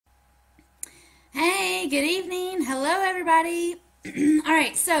good evening. Hello, everybody. All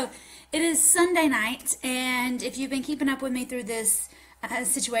right, so it is Sunday night, and if you've been keeping up with me through this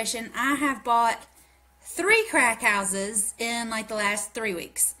situation, I have bought 3 crack houses in like the last 3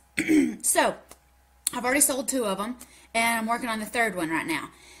 weeks. So I've already sold 2 of them, and I'm working on the 3rd one right now.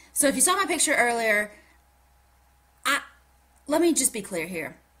 So if you saw my picture earlier, let me just be clear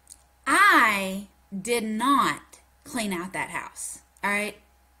here. I did not clean out that house. All right,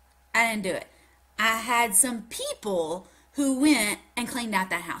 I didn't do it. I had some people who went and cleaned out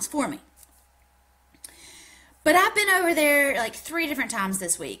that house for me. But I've been over there like 3 different times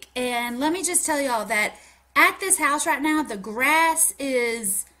this week. And let me just tell y'all that at this house right now, the grass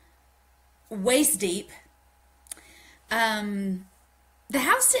is waist deep. The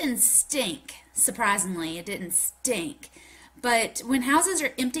house didn't stink, surprisingly. It didn't stink. But when houses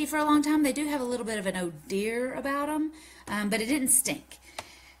are empty for a long time, they do have a little bit of an odor about them. But it didn't stink.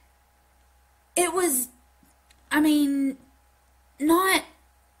 It was, not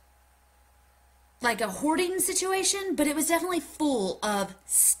like a hoarding situation, but it was definitely full of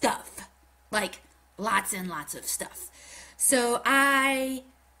stuff. Like lots and lots of stuff. So I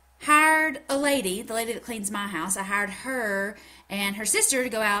hired a lady, the lady that cleans my house. I hired her and her sister to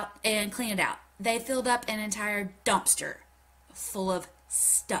go out and clean it out. They filled up an entire dumpster full of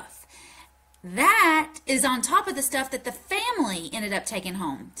stuff. That is on top of the stuff that the family ended up taking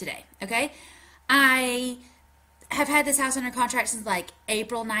home today, okay? I have had this house under contract since like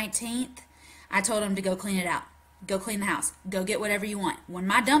April 19th. I told them to go clean it out. Go clean the house. Go get whatever you want. When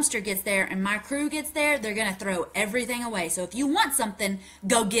my dumpster gets there and my crew gets there, they're going to throw everything away. So if you want something,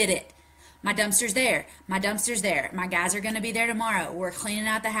 go get it. My dumpster's there. My dumpster's there. My guys are going to be there tomorrow. We're cleaning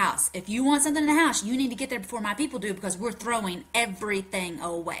out the house. If you want something in the house, you need to get there before my people do because we're throwing everything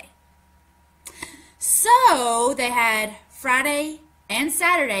away. So they had Friday and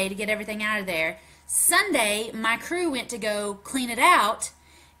Saturday to get everything out of there. Sunday, my crew went to go clean it out,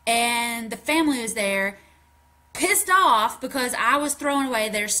 and the family was there pissed off because I was throwing away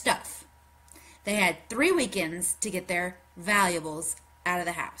their stuff. They had 3 weekends to get their valuables out of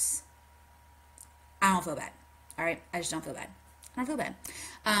the house. I don't feel bad. All right? I just don't feel bad. I don't feel bad.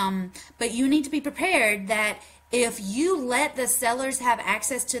 But you need to be prepared that if you let the sellers have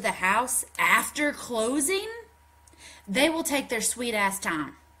access to the house after closing, they will take their sweet ass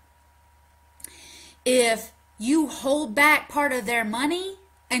time. If you hold back part of their money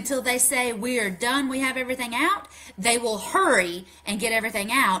until they say we are done, we have everything out, they will hurry and get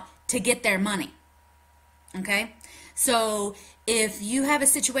everything out to get their money. Okay? So if you have a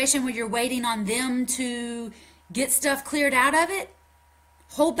situation where you're waiting on them to get stuff cleared out of it,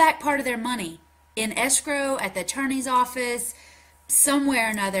 hold back part of their money in escrow, at the attorney's office, somewhere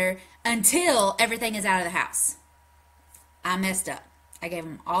or another, until everything is out of the house. I messed up. I gave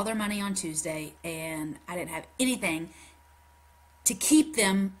them all their money on Tuesday, and I didn't have anything to keep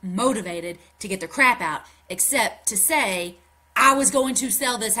them motivated to get their crap out, except to say, I was going to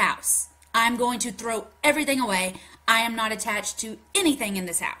sell this house. I'm going to throw everything away. I am not attached to anything in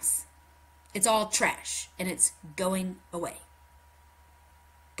this house. It's all trash, and it's going away.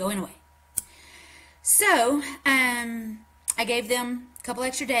 Going away. So, I gave them a couple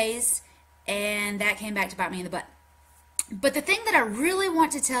extra days, and that came back to bite me in the butt. But the thing that I really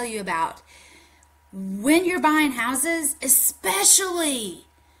want to tell you about when you're buying houses, especially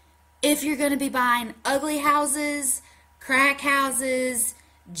if you're going to be buying ugly houses, crack houses,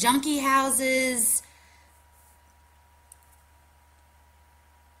 junky houses,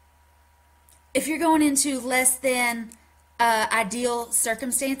 if you're going into less than ideal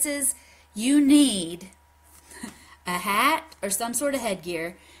circumstances, you need a hat or some sort of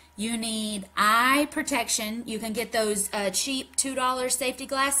headgear. You need eye protection. You can get those cheap $2 safety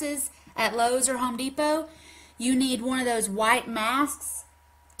glasses at Lowe's or Home Depot. You need one of those white masks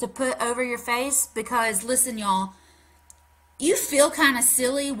to put over your face because, listen, y'all, you feel kind of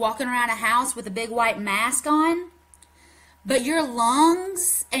silly walking around a house with a big white mask on, but your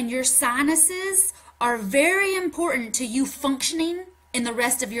lungs and your sinuses are very important to you functioning in the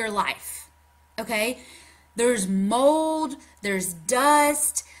rest of your life. Okay? There's mold, there's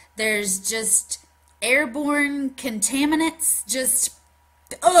dust, there's just airborne contaminants, just,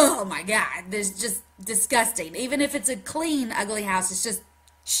 oh my God, there's just disgusting. Even if it's a clean, ugly house, it's just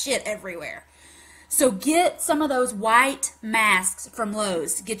shit everywhere. So get some of those white masks from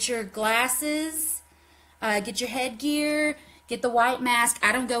Lowe's. Get your glasses, get your headgear, get the white mask.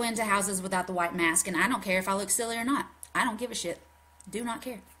 I don't go into houses without the white mask, and I don't care if I look silly or not. I don't give a shit. Do not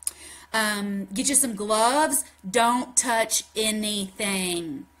care. Get you some gloves. Don't touch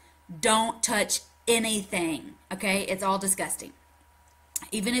anything. Don't touch anything. Okay? It's all disgusting.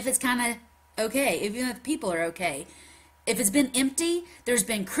 Even if it's kind of okay, even if people are okay. If it's been empty, there's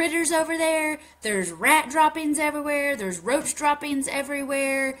been critters over there, there's rat droppings everywhere, there's roach droppings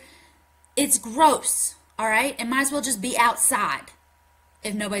everywhere. It's gross, all right? It might as well just be outside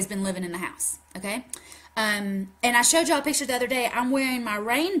if nobody's been living in the house, okay? And I showed y'all a picture the other day. I'm wearing my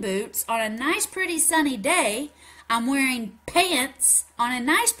rain boots on a nice, pretty sunny day. I'm wearing pants on a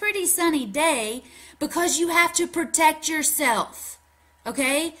nice, pretty sunny day because you have to protect yourself,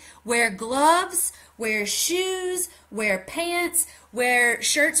 okay? Wear gloves, wear shoes, wear pants, wear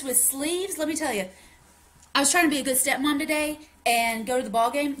shirts with sleeves. Let me tell you, I was trying to be a good stepmom today and go to the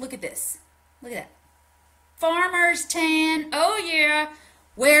ball game. Look at this. Look at that. Farmer's tan. Oh, yeah.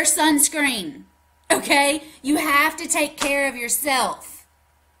 Wear sunscreen. Okay? You have to take care of yourself.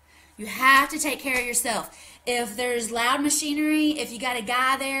 You have to take care of yourself. If there's loud machinery, if you got a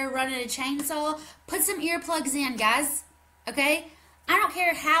guy there running a chainsaw, put some earplugs in, guys. Okay? I don't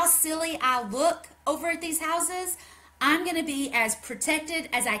care how silly I look over at these houses. I'm going to be as protected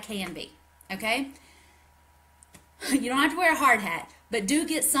as I can be. Okay? You don't have to wear a hard hat, but do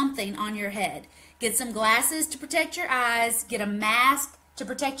get something on your head. Get some glasses to protect your eyes. Get a mask to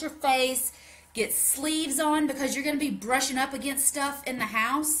protect your face. Get sleeves on because you're going to be brushing up against stuff in the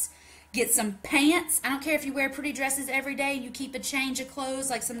house. Get some pants. I don't care if you wear pretty dresses every day and you keep a change of clothes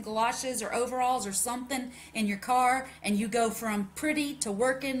like some galoshes or overalls or something in your car and you go from pretty to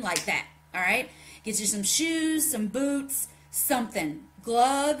working like that. All right? Get you some shoes, some boots, something.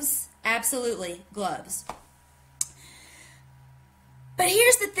 Gloves. Absolutely. Gloves. But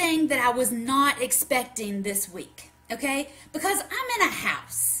here's the thing that I was not expecting this week, okay? Because I'm in a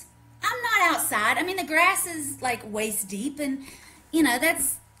house. I'm not outside. I mean, the grass is like waist deep and, you know,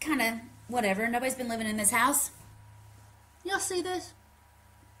 that's kind of whatever. Nobody's been living in this house. Y'all see this?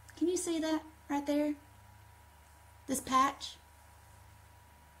 Can you see that right there? This patch?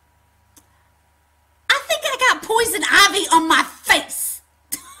 I think I got poison ivy on my face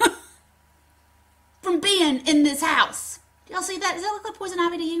from being in this house. Y'all see that? Does that look like poison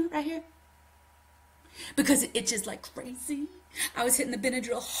ivy to you right here? Because it itches like crazy. I was hitting the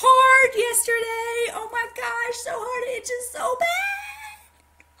Benadryl hard yesterday. Oh my gosh, so hard. It itches so bad.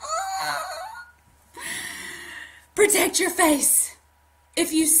 Oh. Protect your face.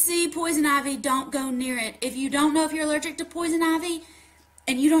 If you see poison ivy, don't go near it. If you don't know if you're allergic to poison ivy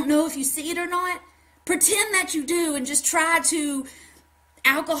and you don't know if you see it or not, pretend that you do and just try to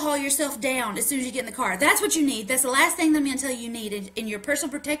alcohol yourself down as soon as you get in the car. That's what you need. That's the last thing that I'm going to tell you need in your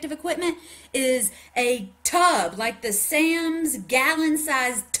personal protective equipment is a tub, like the Sam's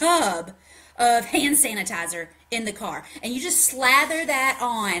gallon-sized tub of hand sanitizer in the car. And you just slather that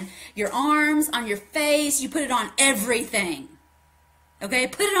on your arms, on your face. You put it on everything. Okay?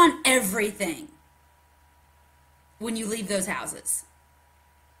 Put it on everything when you leave those houses.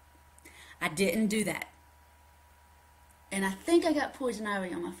 I didn't do that. And I think I got poison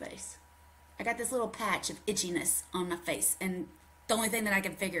ivy on my face. I got this little patch of itchiness on my face. And the only thing that I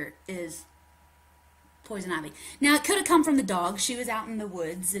can figure is poison ivy. Now, it could have come from the dog. She was out in the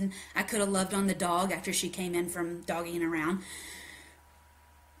woods, and I could have loved on the dog after she came in from doggying around.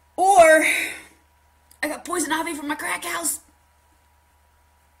 Or I got poison ivy from my crack house.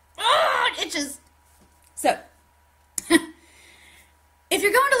 Oh, it itches. So, if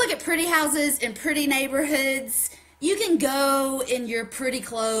you're going to look at pretty houses in pretty neighborhoods, you can go in your pretty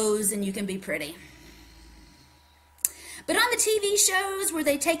clothes and you can be pretty. But on the TV shows where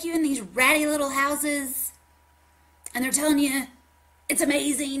they take you in these ratty little houses and they're telling you it's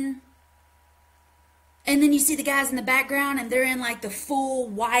amazing, and then you see the guys in the background and they're in like the full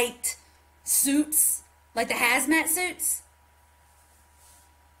white suits, like the hazmat suits,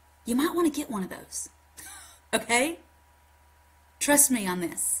 you might want to get one of those. Okay? Trust me on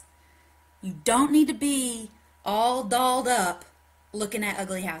this. You don't need to be all dolled up looking at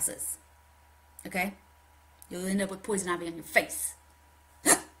ugly houses. Okay? You'll end up with poison ivy on your face.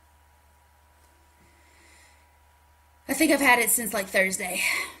 I think I've had it since like Thursday.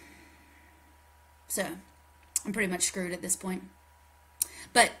 So, I'm pretty much screwed at this point.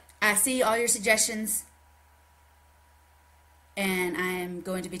 But I see all your suggestions, and I am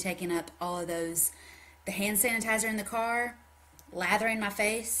going to be taking up all of those. The hand sanitizer in the car, lathering my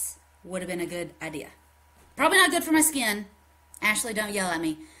face, would have been a good idea. Probably not good for my skin. Ashley, don't yell at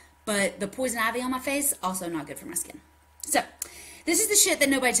me. But the poison ivy on my face, also not good for my skin. So, this is the shit that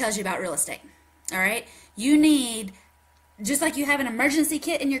nobody tells you about real estate. Alright? You need, just like you have an emergency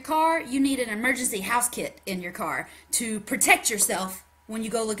kit in your car, you need an emergency house kit in your car to protect yourself when you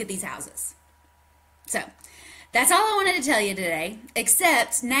go look at these houses. So, that's all I wanted to tell you today.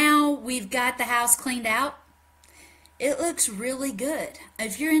 Except, now we've got the house cleaned out. It looks really good.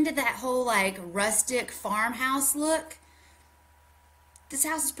 If you're into that whole like rustic farmhouse look, this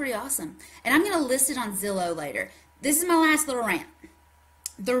house is pretty awesome. And I'm going to list it on Zillow later. This is my last little rant.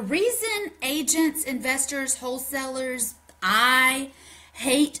 The reason agents, investors, wholesalers, I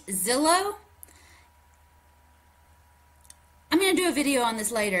hate Zillow, I'm going to do a video on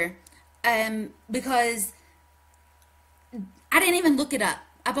this later because I didn't even look it up.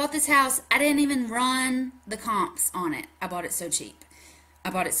 I bought this house. I didn't even run the comps on it. I bought it so cheap. I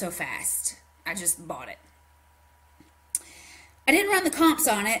bought it so fast. I just bought it. I didn't run the comps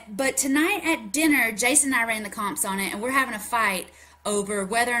on it, but tonight at dinner, Jason and I ran the comps on it, and we're having a fight over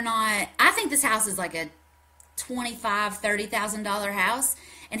whether or not, I think this house is like a $25,000, $30,000 house,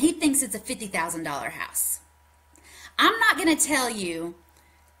 and he thinks it's a $50,000 house. I'm not going to tell you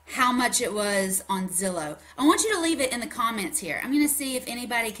how much it was on Zillow. I want you to leave it in the comments here. I'm going to see if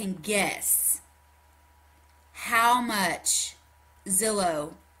anybody can guess how much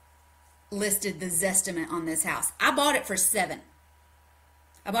Zillow listed the Zestimate on this house. I bought it for $7,000.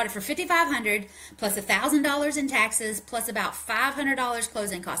 I bought it for $5,500 plus $1,000 in taxes plus about $500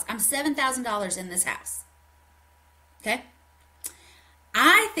 closing costs. I'm $7,000 in this house. Okay?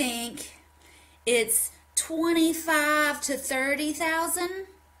 I think it's $25,000 to $30,000.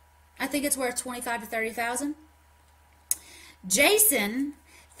 I think it's worth $25,000 to $30,000. Jason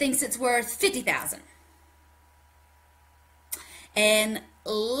thinks it's worth $50,000. And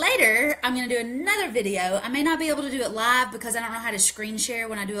later, I'm going to do another video. I may not be able to do it live because I don't know how to screen share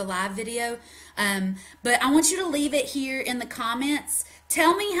when I do a live video. But I want you to leave it here in the comments.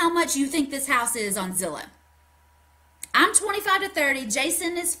 Tell me how much you think this house is on Zillow. I'm $25,000 to $30,000.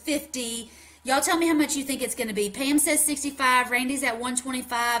 Jason is $50,000. Y'all tell me how much you think it's going to be. Pam says $65,000. Randy's at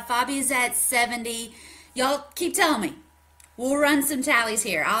 $125,000. Fabi's at $70,000. Y'all keep telling me. We'll run some tallies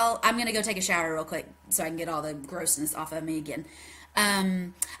here. I'm going to go take a shower real quick so I can get all the grossness off of me again.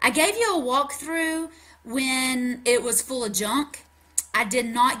 I gave you a walkthrough when it was full of junk. I did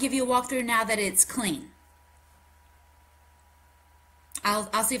not give you a walkthrough now that it's clean.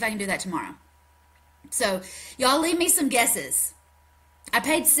 I'll see if I can do that tomorrow. So y'all leave me some guesses. I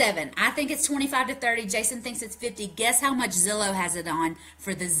paid $7,000. I think it's $25,000 to $30,000. Jason thinks it's $50,000. Guess how much Zillow has it on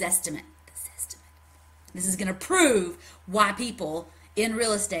for the Zestimate. This is going to prove why people in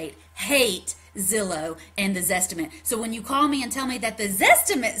real estate hate Zillow and the Zestimate. So when you call me and tell me that the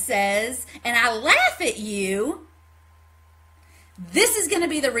Zestimate says, and I laugh at you, this is going to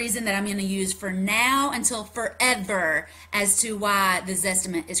be the reason that I'm going to use for now until forever as to why the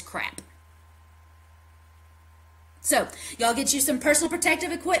Zestimate is crap. So, y'all get you some personal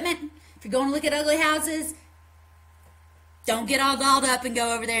protective equipment. If you're going to look at ugly houses, don't get all dolled up and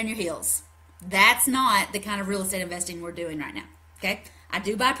go over there in your heels. That's not the kind of real estate investing we're doing right now. Okay? I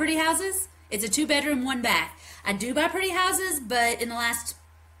do buy pretty houses. It's a 2-bedroom, 1-bath. I do buy pretty houses, but in the last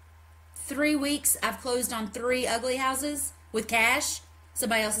 3 weeks, I've closed on 3 ugly houses with cash.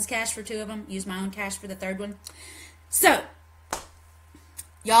 Somebody else's cash for 2 of them. Use my own cash for the 3rd one. So,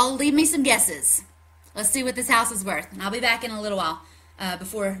 y'all leave me some guesses. Let's see what this house is worth. And I'll be back in a little while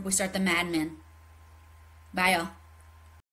before we start the Mad Men. Bye, y'all.